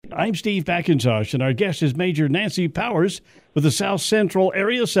I'm Steve McIntosh, and our guest is Major Nancy Powers with the South Central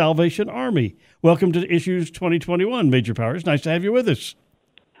Area Salvation Army. Welcome to Issues 2021, Major Powers. Nice to have you with us.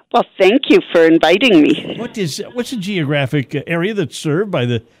 Well, thank you for inviting me. What's the geographic area that's served by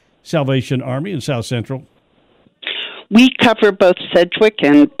the Salvation Army in South Central? We cover both Sedgwick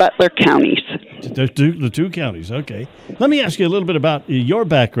and Butler counties. The two counties, okay. Let me ask you a little bit about your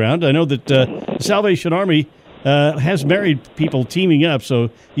background. I know that the Salvation Army has married people teaming up,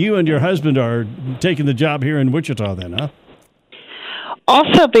 so you and your husband are taking the job here in Wichita then, huh? All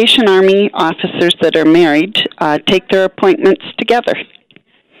Salvation Army officers that are married take their appointments together.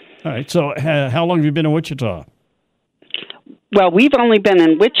 All right, so how long have you been in Wichita? Well, we've only been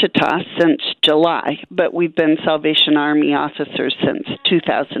in Wichita since July, but we've been Salvation Army officers since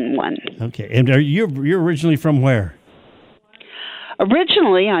 2001. Okay, and you're originally from where?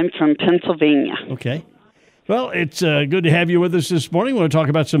 Originally, I'm from Pennsylvania. Okay. Well, it's good to have you with us this morning. I want to talk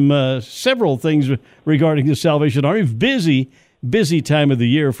about several things regarding the Salvation Army. Busy time of the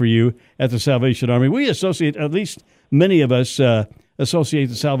year for you at the Salvation Army. We associate, at least many of us, associate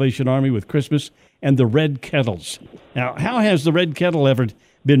the Salvation Army with Christmas and the Red Kettles. Now, how has the Red Kettle effort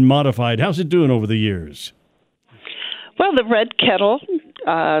been modified? How's it doing over the years? Well, the Red Kettle,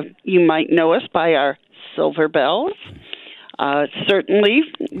 you might know us by our silver bells. Certainly,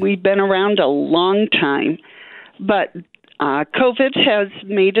 we've been around a long time, but COVID has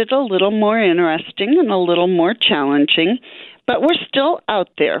made it a little more interesting and a little more challenging, but we're still out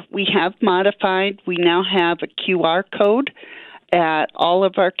there. We have modified. We now have a QR code at all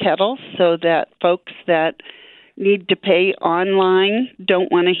of our kettles so that folks that need to pay online, don't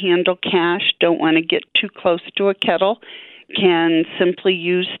want to handle cash, don't want to get too close to a kettle, can simply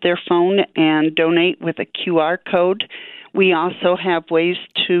use their phone and donate with a QR code. We also have ways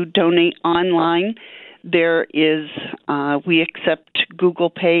to donate online. There is, we accept Google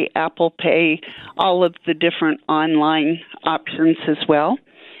Pay, Apple Pay, all of the different online options as well.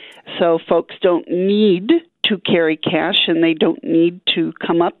 So folks don't need to carry cash and they don't need to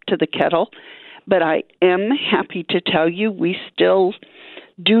come up to the kettle. But I am happy to tell you we still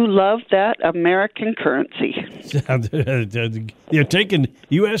do love that American currency. You're taking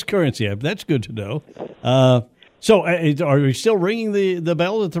U.S. currency. That's good to know. So are we still ringing the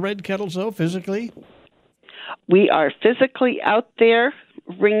bell at the Red Kettles, though, physically? We are physically out there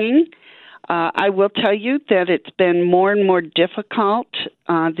ringing. I will tell you that it's been more and more difficult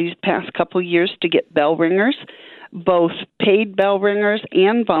these past couple years to get bell ringers, both paid bell ringers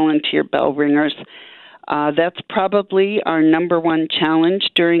and volunteer bell ringers. That's probably our number one challenge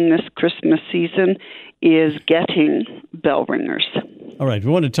during this Christmas season is getting bell ringers. All right.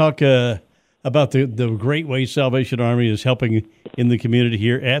 We want to talk about the great way Salvation Army is helping in the community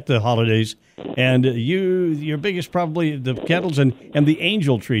here at the holidays. And your biggest probably the kettles and the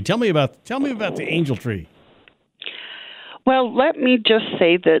angel tree. Tell me about the angel tree. Well, let me just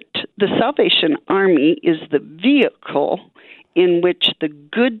say that the Salvation Army is the vehicle in which the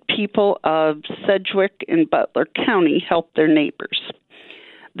good people of Sedgwick and Butler County help their neighbors.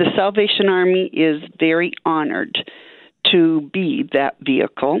 The Salvation Army is very honored to be that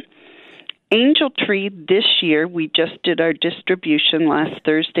vehicle. Angel Tree this year, we just did our distribution last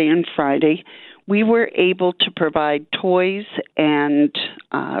Thursday and Friday. We were able to provide toys and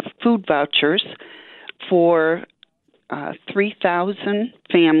food vouchers for 3,000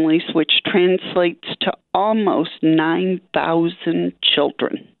 families, which translates to almost 9,000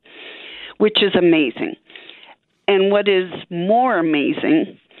 children, which is amazing. And what is more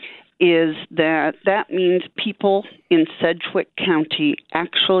amazing is that means people in Sedgwick County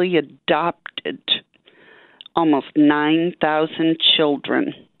actually adopted almost 9,000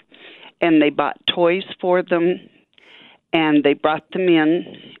 children, and they bought toys for them, and they brought them in,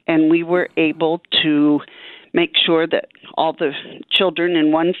 and we were able to make sure that all the children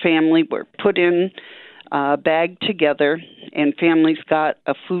in one family were put in a bag together, and families got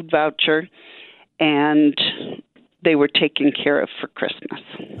a food voucher, and they were taken care of for Christmas.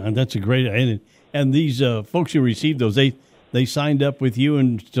 That's a great, and these folks who received those, they signed up with you,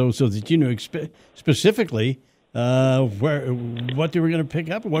 and so that you knew specifically what they were going to pick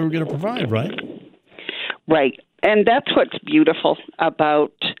up and what they were going to provide, right? Right, and that's what's beautiful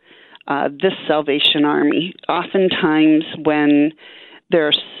about this Salvation Army. Oftentimes, when there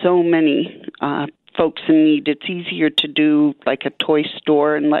are so many folks in need, it's easier to do like a toy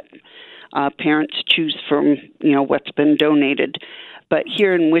store and let parents choose from, what's been donated. But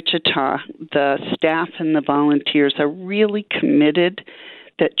here in Wichita, the staff and the volunteers are really committed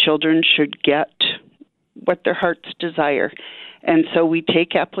that children should get what their hearts desire. And so we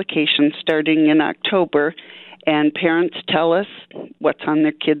take applications starting in October, and parents tell us what's on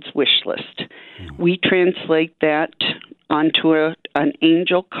their kids' wish list. We translate that onto an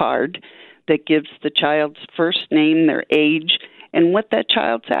angel card that gives the child's first name, their age, and what that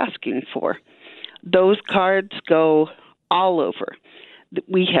child's asking for. Those cards go all over.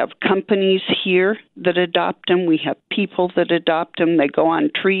 We have companies here that adopt them. We have people that adopt them. They go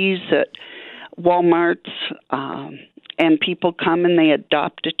on trees at Walmart's, and people come and they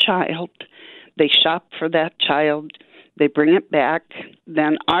adopt a child. They shop for that child. They bring it back.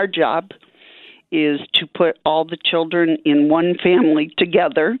 Then our job is to put all the children in one family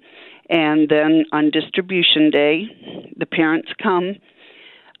together. And then on distribution day, the parents come.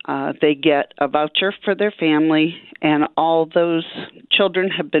 They get a voucher for their family, and all those children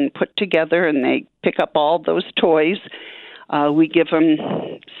have been put together, and they pick up all those toys. We give them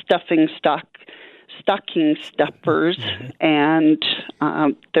stocking stuffers, and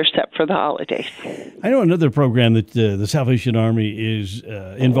they're set for the holidays. I know another program that the Salvation Army is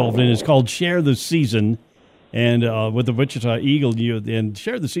involved in is called Share the Season, and with the Wichita Eagle, and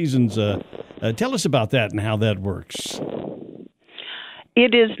Share the Seasons. Tell us about that and how that works.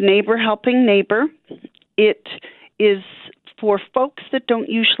 It is neighbor helping neighbor. It is for folks that don't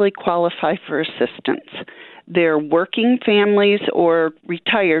usually qualify for assistance. They're working families or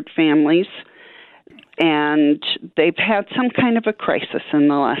retired families, and they've had some kind of a crisis in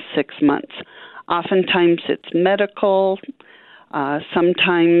the last 6 months. Oftentimes it's medical.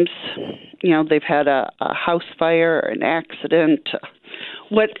 Sometimes, they've had a house fire or an accident,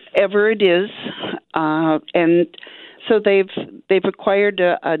 whatever it is, and so they've acquired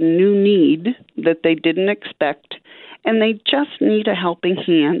a new need that they didn't expect, and they just need a helping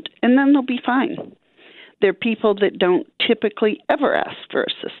hand, and then they'll be fine. They're people that don't typically ever ask for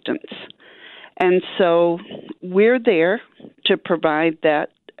assistance. And so we're there to provide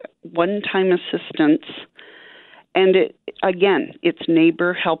that one-time assistance, and it's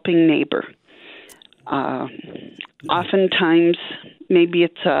neighbor helping neighbor. Oftentimes, maybe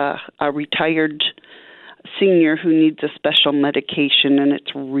it's a retired senior who needs a special medication and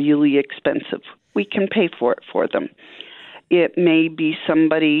it's really expensive. We can pay for it for them. It may be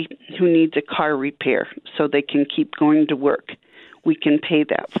somebody who needs a car repair so they can keep going to work. We can pay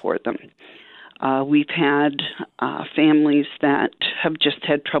that for them. We've had families that have just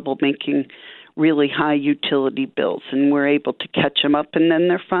had trouble making really high utility bills, and we're able to catch them up, and then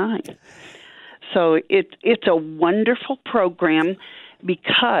they're fine. So it's a wonderful program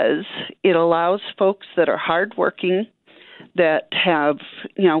because it allows folks that are hardworking, that have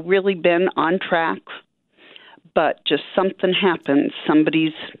really been on track, but just something happens.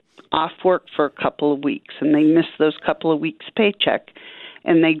 Somebody's off work for a couple of weeks, and they miss those couple of weeks' paycheck,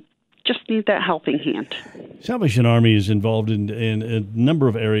 and they just need that helping hand. Salvation Army is involved in a number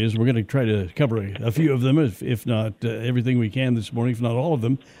of areas. We're going to try to cover a few of them, if not everything we can this morning, if not all of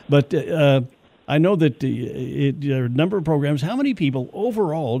them. But I know that there are a number of programs. How many people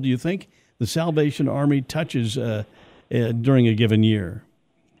overall do you think the Salvation Army touches during a given year?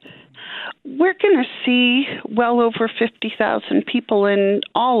 We're going to see well over 50,000 people in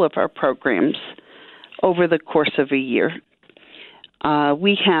all of our programs over the course of a year.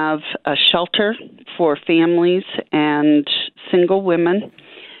 We have a shelter for families and single women.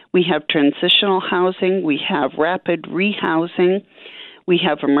 We have transitional housing. We have rapid rehousing. We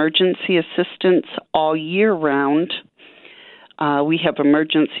have emergency assistance all year round. We have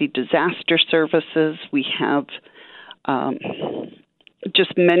emergency disaster services. We have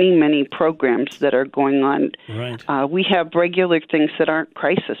just many, many programs that are going on. Right. We have regular things that aren't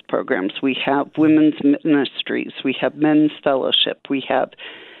crisis programs. We have women's ministries. We have men's fellowship. We have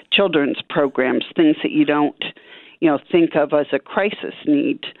children's programs, things that you don't, think of as a crisis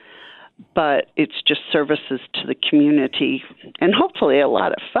need, but it's just services to the community and hopefully a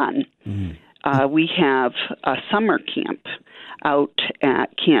lot of fun. Mm-hmm. We have a summer camp out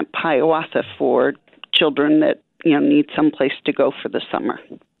at Camp Hiawatha for children that need some place to go for the summer.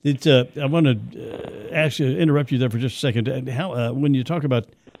 I want to interrupt you there for just a second. How when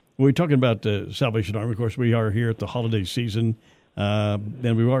we're talking about Salvation Army, of course, we are here at the holiday season,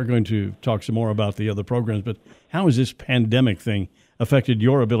 and we are going to talk some more about the other programs. But how has this pandemic thing affected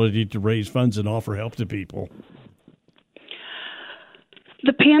your ability to raise funds and offer help to people?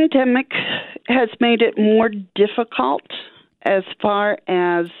 The pandemic has made it more difficult as far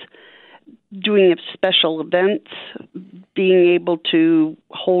as doing special events, being able to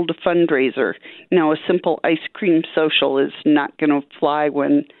hold a fundraiser. A simple ice cream social is not going to fly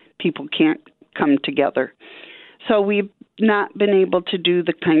when people can't come together. So we've not been able to do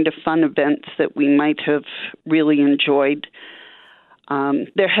the kind of fun events that we might have really enjoyed.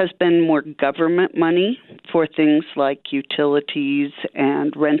 There has been more government money for things like utilities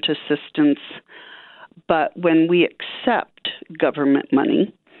and rent assistance. But when we accept government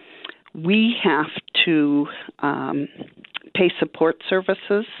money, we have to pay support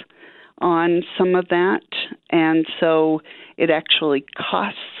services on some of that. And so it actually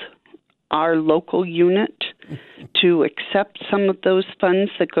costs our local unit to accept some of those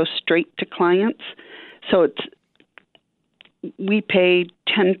funds that go straight to clients. So we pay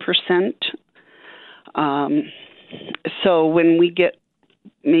 10%. So when we get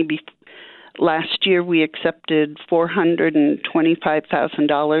maybe last year we accepted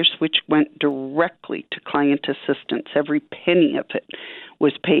 $425,000, which went directly to client assistance. Every penny of it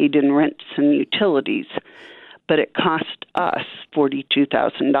was paid in rents and utilities, but it cost us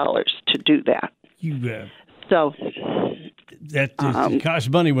 $42,000 to do that. So that costs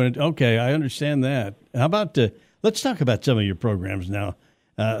money when I understand that. How about let's talk about some of your programs now.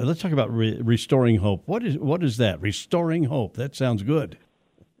 Let's talk about Restoring Hope. What is that? Restoring Hope. That sounds good.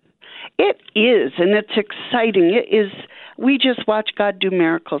 It is, and it's exciting. It is. We just watch God do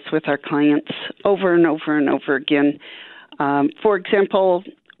miracles with our clients over and over and over again. For example,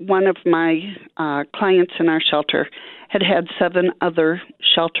 one of my clients in our shelter had 7 other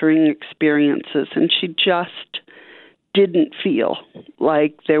sheltering experiences, and she just didn't feel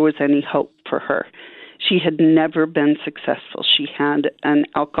like there was any hope for her. She had never been successful. She had an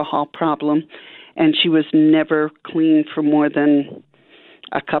alcohol problem, and she was never clean for more than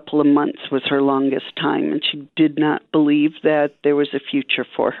a couple of months was her longest time, and she did not believe that there was a future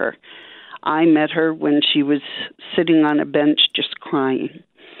for her. I met her when she was sitting on a bench just crying,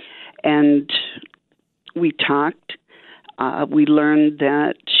 and we talked. We learned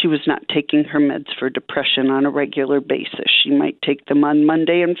that she was not taking her meds for depression on a regular basis. She might take them on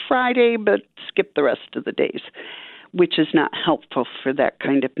Monday and Friday, but skip the rest of the days, which is not helpful for that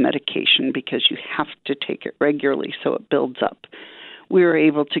kind of medication because you have to take it regularly so it builds up. We were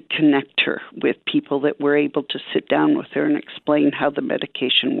able to connect her with people that were able to sit down with her and explain how the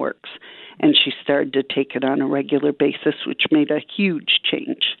medication works. And she started to take it on a regular basis, which made a huge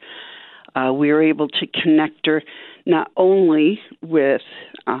change. We were able to connect her not only with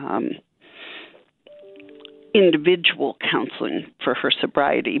individual counseling for her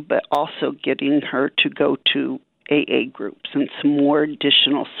sobriety, but also getting her to go to AA groups and some more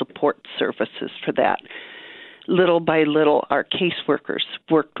additional support services for that. Little by little, our caseworkers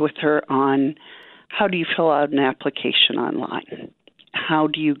worked with her on how do you fill out an application online? How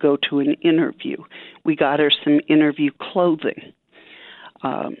do you go to an interview? We got her some interview clothing,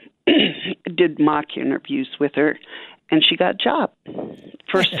 did mock interviews with her, and she got a job.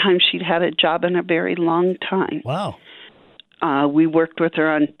 First time she'd had a job in a very long time. Wow. We worked with her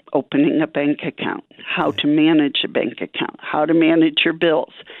on opening a bank account, how to manage a bank account, how to manage your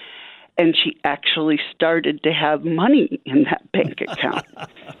bills. And she actually started to have money in that bank account.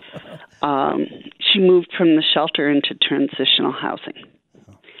 She moved from the shelter into transitional housing.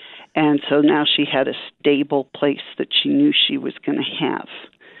 And so now she had a stable place that she knew she was going to have.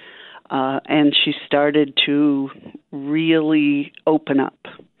 And she started to really open up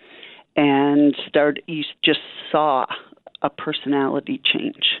and you just saw a personality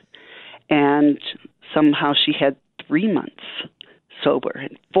change. And somehow she had 3 months sober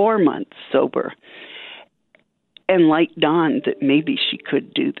and 4 months sober. And light dawned that maybe she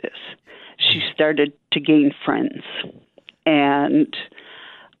could do this. She started to gain friends. And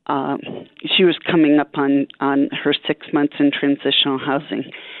she was coming up on her 6 months in transitional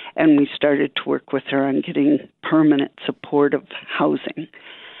housing. And we started to work with her on getting permanent supportive housing.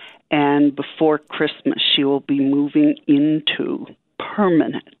 And before Christmas, she will be moving into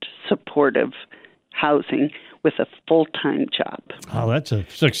permanent supportive housing with a full-time job. Oh, that's a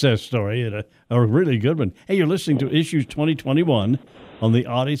success story and a really good one. Hey, you're listening to Issues 2021 on the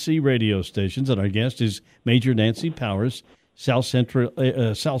Odyssey radio stations, and our guest is Major Nancy Powers, South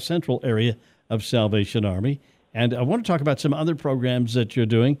Central area of Salvation Army. And I want to talk about some other programs that you're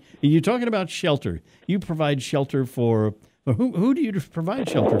doing. You're talking about shelter. You provide shelter for who do you provide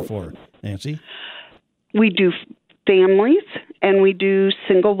shelter for, Nancy? We do families, and we do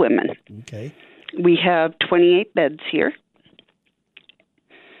single women. Okay. We have 28 beds here.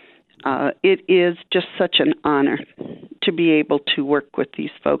 It is just such an honor to be able to work with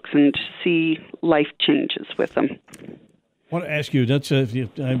these folks and to see life changes with them. I want to ask you. That's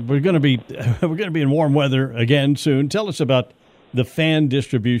we're going to be in warm weather again soon. Tell us about the fan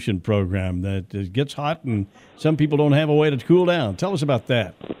distribution program that gets hot and some people don't have a way to cool down. Tell us about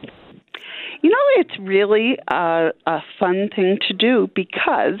that. You know, it's really a fun thing to do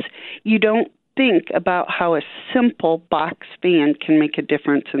because you don't think about how a simple box fan can make a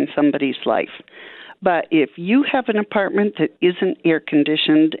difference in somebody's life. But if you have an apartment that isn't air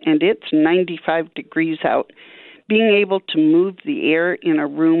conditioned and it's 95 degrees out, being able to move the air in a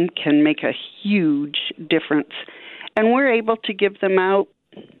room can make a huge difference. And we're able to give them out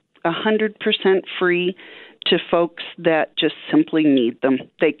 100% free to folks that just simply need them.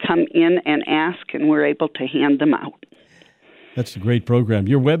 They come in and ask, and we're able to hand them out. That's a great program.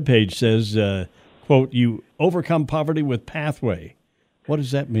 Your webpage says, quote, you overcome poverty with Pathway. What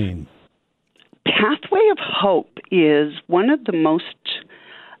does that mean? Pathway of Hope is one of the most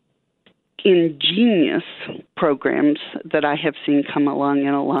ingenious programs that I have seen come along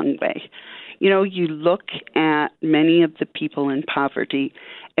in a long way. You know, you look at many of the people in poverty,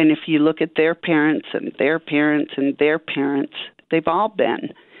 and if you look at their parents and their parents and their parents, they've all been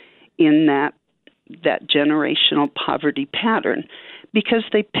in that generational poverty pattern because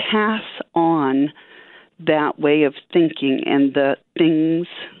they pass on that way of thinking and the things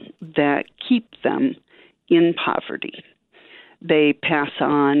that keep them in poverty. They pass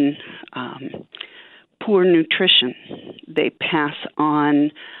on poor nutrition. They pass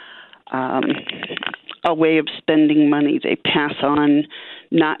on a way of spending money. They pass on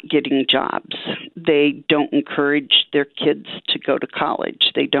not getting jobs. They don't encourage their kids to go to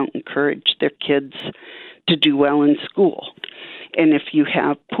college. They don't encourage their kids to do well in school. And if you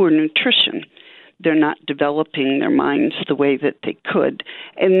have poor nutrition, they're not developing their minds the way that they could.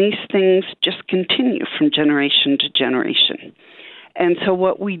 And these things just continue from generation to generation. And so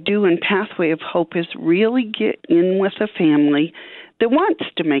what we do in Pathway of Hope is really get in with a family that wants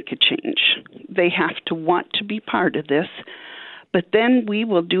to make a change. They have to want to be part of this. But then we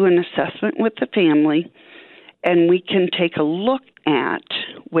will do an assessment with the family, and we can take a look at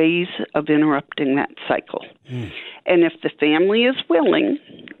ways of interrupting that cycle. And if the family is willing,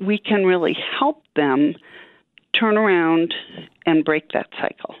 we can really help them turn around and break that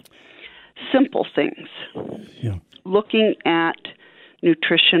cycle. Simple things. Yeah. Looking at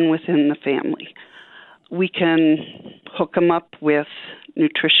nutrition within the family. We can hook them up with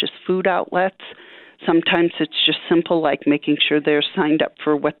nutritious food outlets. Sometimes it's just simple, like making sure they're signed up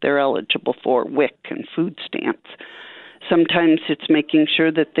for what they're eligible for, WIC and food stamps. Sometimes it's making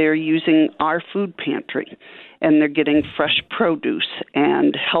sure that they're using our food pantry and they're getting fresh produce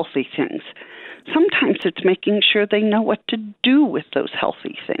and healthy things. Sometimes it's making sure they know what to do with those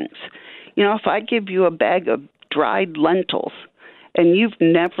healthy things. You know, if I give you a bag of dried lentils and you've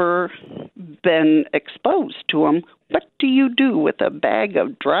never been exposed to them, what do you do with a bag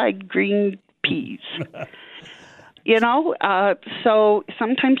of dried green peas? You know, so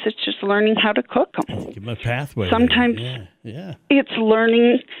sometimes it's just learning how to cook them. Give them a pathway. Sometimes it's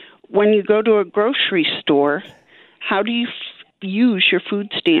learning when you go to a grocery store, how do you use your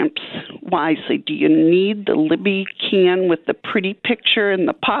food stamps wisely? Do you need the Libby can with the pretty picture and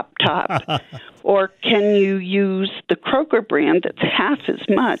the pop top? Or can you use the Kroger brand that's half as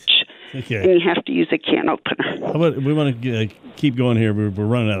much, and you have to use a can opener? We want to keep going here. We're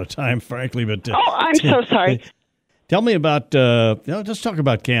running out of time, frankly. But I'm so sorry. Tell me about, let's talk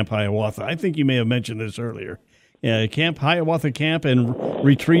about Camp Hiawatha. I think you may have mentioned this earlier. Camp Hiawatha Camp and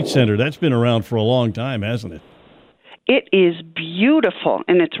Retreat Center. That's been around for a long time, hasn't it? It is beautiful,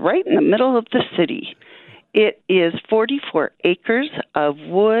 and it's right in the middle of the city. It is 44 acres of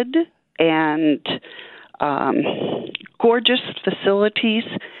wood and gorgeous facilities.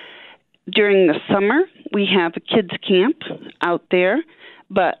 During the summer, we have a kids' camp out there,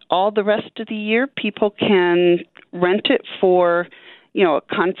 but all the rest of the year, people can rent it for, a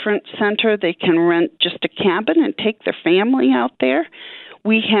conference center. They can rent just a cabin and take their family out there.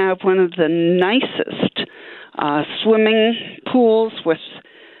 We have one of the nicest swimming pools with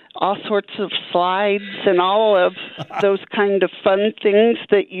all sorts of slides and all of those kind of fun things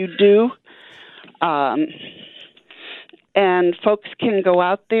that you do. And folks can go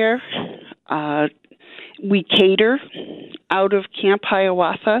out there. We cater out of Camp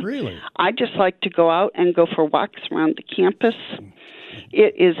Hiawatha. Really? I just like to go out and go for walks around the campus.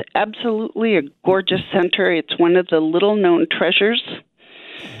 It is absolutely a gorgeous center. It's one of the little-known treasures.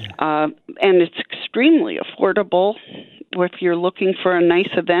 And it's extremely affordable if you're looking for a nice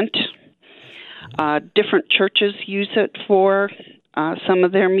event. Different churches use it for some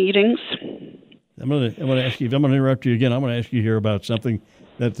of their meetings. I'm going to ask you. If I'm going to interrupt you again, I'm going to ask you here about something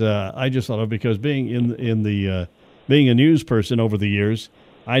that I just thought of, because being being a news person over the years,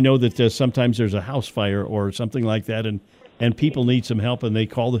 I know that sometimes there's a house fire or something like that, and people need some help, and they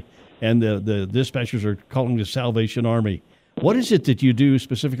call the dispatchers are calling the Salvation Army. What is it that you do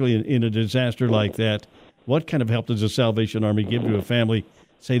specifically in a disaster like that? What kind of help does the Salvation Army give to a family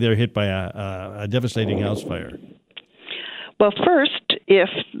say they're hit by a devastating house fire? Well, first, if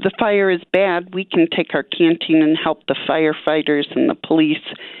the fire is bad, we can take our canteen and help the firefighters and the police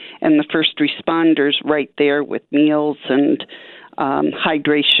and the first responders right there with meals and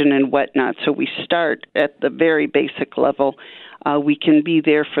hydration and whatnot. So we start at the very basic level. We can be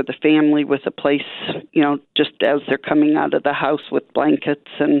there for the family with a place, just as they're coming out of the house with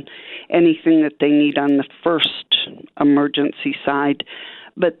blankets and anything that they need on the first emergency side.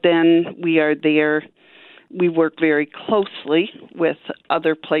 But then we are there. We work very closely with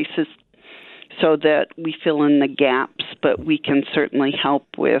other places so that we fill in the gaps, but we can certainly help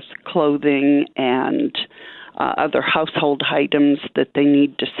with clothing and other household items that they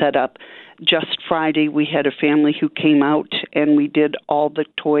need to set up. Just Friday, we had a family who came out, and we did all the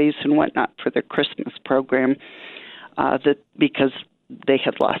toys and whatnot for their Christmas program because they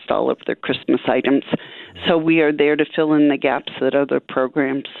had lost all of their Christmas items. So we are there to fill in the gaps that other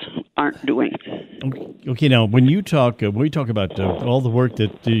programs aren't doing. Okay, now when we talk about all the work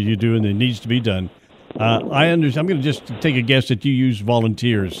that you do and that needs to be done, I understand. I'm going to just take a guess that you use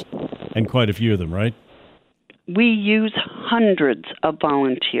volunteers, and quite a few of them, right? We use hundreds of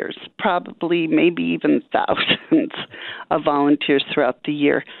volunteers, probably maybe even thousands of volunteers throughout the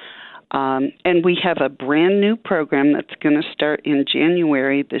year. And we have a brand new program that's going to start in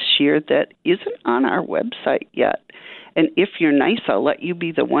January this year that isn't on our website yet. And if you're nice, I'll let you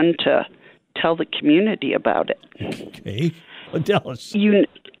be the one to tell the community about it. Okay. Well, tell us. You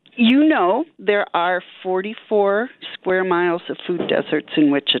know there are 44 square miles of food deserts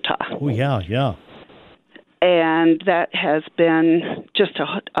in Wichita. Oh, yeah. And that has been just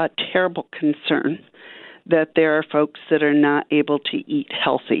a terrible concern that there are folks that are not able to eat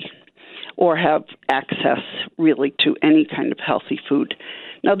healthy or have access really to any kind of healthy food.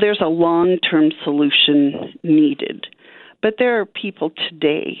 Now, there's a long-term solution needed, but there are people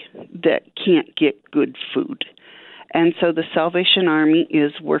today that can't get good food. And so the Salvation Army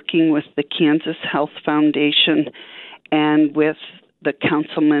is working with the Kansas Health Foundation and with the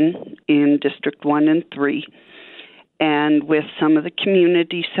councilmen in District 1 and 3, and with some of the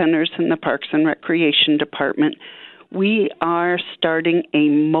community centers in the Parks and Recreation Department. We are starting a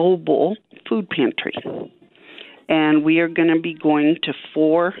mobile food pantry, and we are going to be going to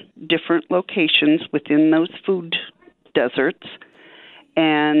 4 different locations within those food deserts,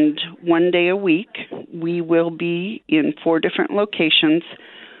 and one day a week we will be in 4 different locations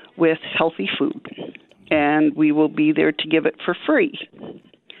with healthy food, and we will be there to give it for free.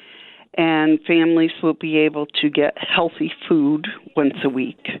 And families will be able to get healthy food once a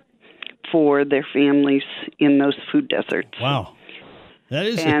week for their families in those food deserts. Wow. That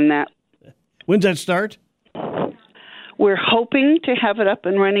is. When's that start? We're hoping to have it up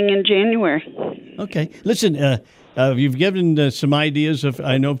and running in January. Okay. Listen, you've given some ideas of,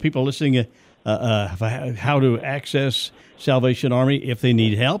 I know people listening, how to access Salvation Army if they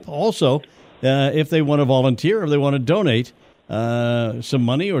need help. Also, if they want to volunteer or they want to donate some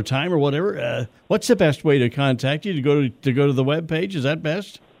money or time or whatever, what's the best way to contact you? To go to the web page? Is that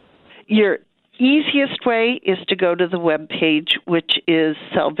best? Your easiest way is to go to the web page, which is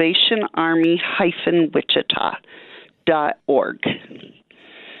salvationarmy-wichita.org.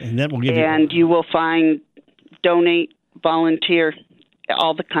 And that will give you. And you will find donate, volunteer.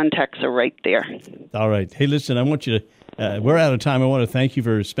 All the contacts are right there. All right. Hey, listen, I want you to. We're out of time. I want to thank you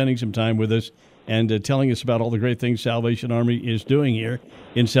for spending some time with us and telling us about all the great things Salvation Army is doing here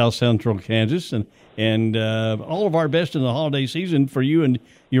in South Central Kansas, and all of our best in the holiday season for you and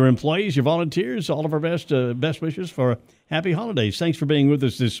your employees, your volunteers. All of our best wishes for happy holidays. Thanks for being with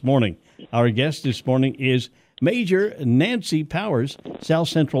us this morning. Our guest this morning is Major Nancy Powers, South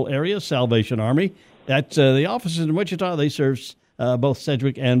Central Area Salvation Army. At the offices in Wichita, they serve both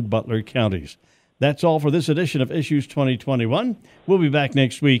Sedgwick and Butler counties. That's all for this edition of Issues 2021. We'll be back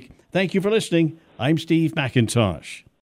next week. Thank you for listening. I'm Steve McIntosh.